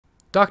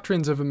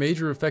Doctrines have a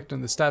major effect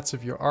on the stats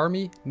of your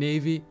army,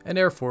 navy, and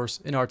air force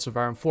in Hearts of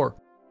Iron 4.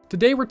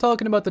 Today we're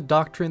talking about the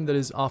doctrine that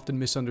is often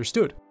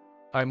misunderstood.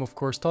 I'm of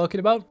course talking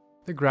about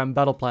the Grand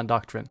Battleplan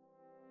doctrine.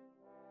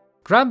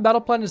 Grand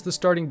Battleplan is the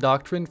starting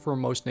doctrine for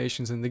most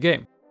nations in the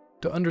game.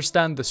 To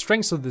understand the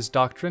strengths of this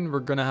doctrine,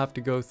 we're gonna have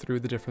to go through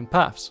the different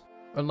paths.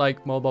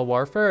 Unlike Mobile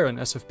Warfare and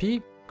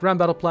SFP, Grand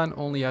Battleplan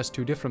only has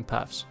two different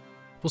paths.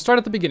 We'll start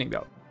at the beginning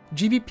though.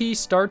 GBP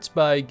starts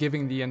by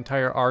giving the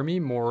entire army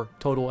more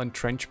total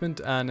entrenchment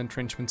and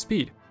entrenchment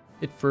speed.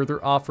 It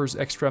further offers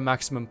extra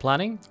maximum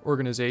planning,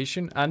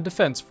 organization, and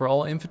defense for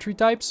all infantry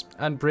types,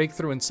 and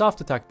breakthrough and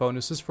soft attack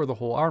bonuses for the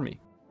whole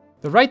army.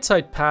 The right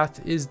side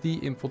path is the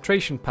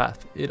infiltration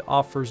path. It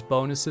offers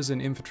bonuses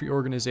in infantry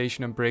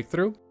organization and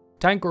breakthrough,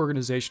 tank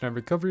organization and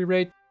recovery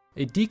rate,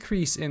 a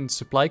decrease in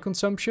supply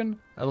consumption,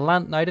 a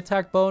land night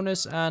attack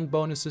bonus, and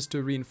bonuses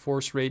to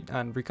reinforce rate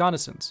and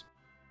reconnaissance.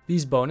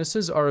 These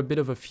bonuses are a bit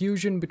of a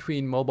fusion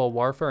between Mobile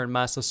Warfare and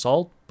Mass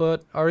Assault,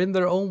 but are in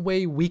their own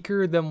way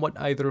weaker than what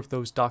either of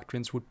those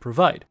doctrines would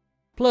provide.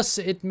 Plus,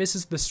 it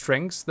misses the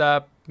strengths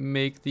that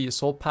make the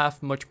Assault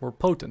path much more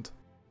potent.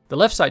 The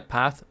left side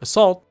path,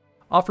 Assault,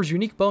 offers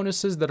unique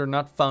bonuses that are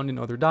not found in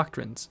other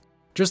doctrines.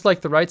 Just like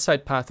the right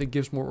side path, it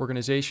gives more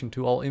organization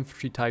to all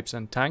infantry types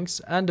and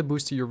tanks, and a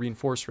boost to your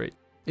reinforce rate.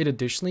 It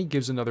additionally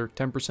gives another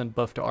 10%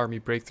 buff to army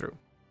breakthrough.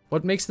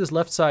 What makes this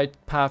left side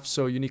path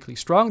so uniquely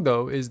strong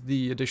though is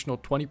the additional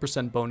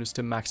 20% bonus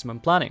to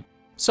maximum planning.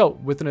 So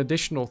with an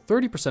additional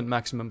 30%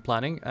 maximum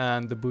planning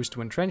and the boost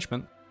to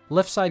entrenchment,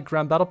 left side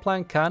Grand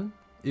Battleplan can,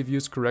 if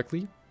used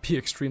correctly, be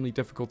extremely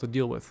difficult to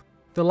deal with.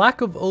 The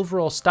lack of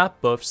overall stat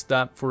buffs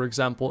that, for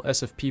example,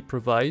 SFP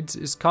provides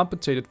is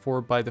compensated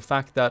for by the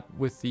fact that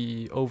with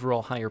the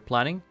overall higher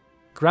planning,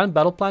 Grand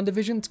Battleplan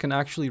divisions can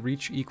actually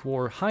reach equal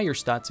or higher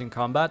stats in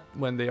combat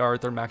when they are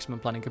at their maximum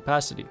planning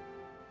capacity,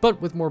 but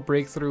with more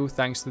breakthrough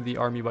thanks to the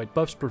army-wide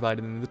buffs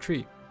provided in the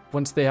tree.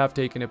 Once they have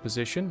taken a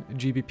position,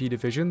 GBP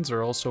divisions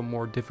are also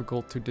more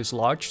difficult to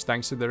dislodge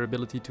thanks to their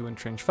ability to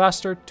entrench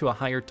faster to a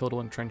higher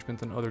total entrenchment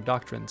than other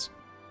doctrines.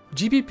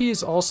 GBP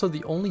is also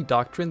the only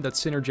doctrine that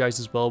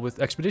synergizes well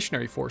with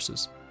expeditionary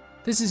forces.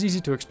 This is easy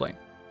to explain.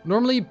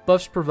 Normally,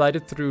 buffs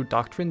provided through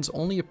doctrines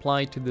only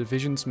apply to the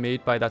divisions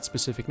made by that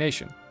specific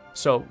nation.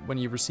 So, when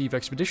you receive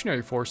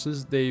expeditionary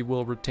forces, they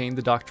will retain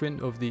the doctrine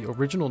of the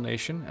original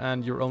nation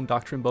and your own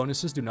doctrine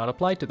bonuses do not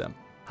apply to them.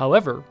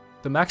 However,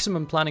 the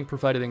maximum planning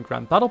provided in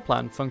Grand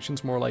Battleplan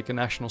functions more like a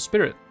national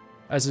spirit,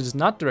 as it is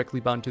not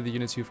directly bound to the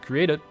units you've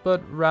created,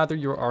 but rather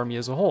your army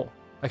as a whole,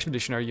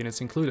 expeditionary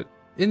units included.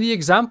 In the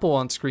example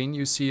on screen,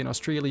 you see an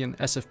Australian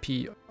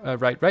SFP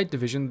right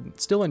division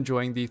still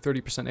enjoying the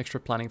 30% extra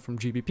planning from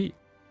GBP.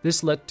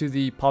 This led to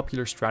the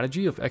popular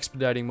strategy of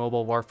expediting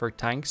Mobile Warfare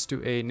tanks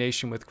to a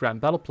nation with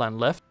Grand Battleplan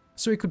left,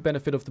 so it could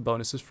benefit of the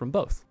bonuses from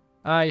both.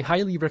 I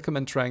highly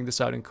recommend trying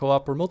this out in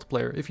co-op or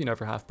multiplayer if you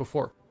never have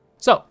before.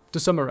 So, to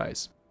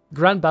summarize,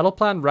 Grand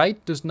Battleplan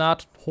right does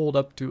not hold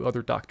up to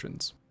other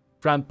doctrines.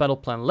 Grand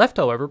Battleplan left,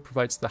 however,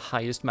 provides the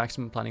highest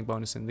maximum planning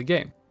bonus in the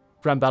game.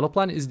 Grand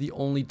Battleplan is the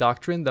only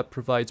doctrine that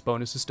provides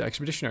bonuses to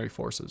expeditionary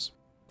forces.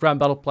 Grand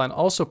Battleplan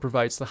also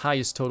provides the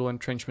highest total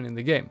entrenchment in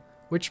the game,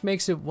 which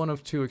makes it one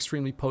of two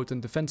extremely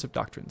potent defensive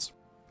doctrines.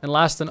 And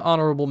last, an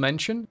honorable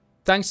mention,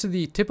 thanks to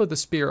the tip of the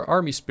spear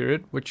army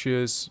spirit, which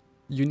is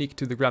unique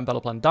to the Grand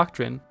Battleplan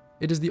doctrine,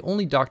 it is the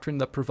only doctrine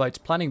that provides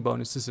planning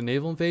bonuses in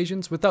naval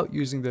invasions without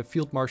using the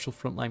Field Marshal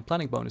Frontline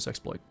Planning bonus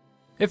exploit.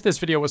 If this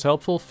video was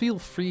helpful, feel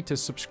free to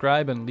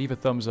subscribe and leave a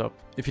thumbs up.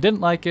 If you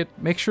didn't like it,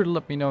 make sure to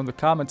let me know in the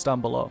comments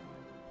down below.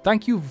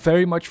 Thank you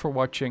very much for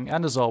watching,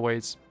 and as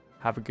always,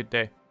 have a good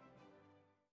day.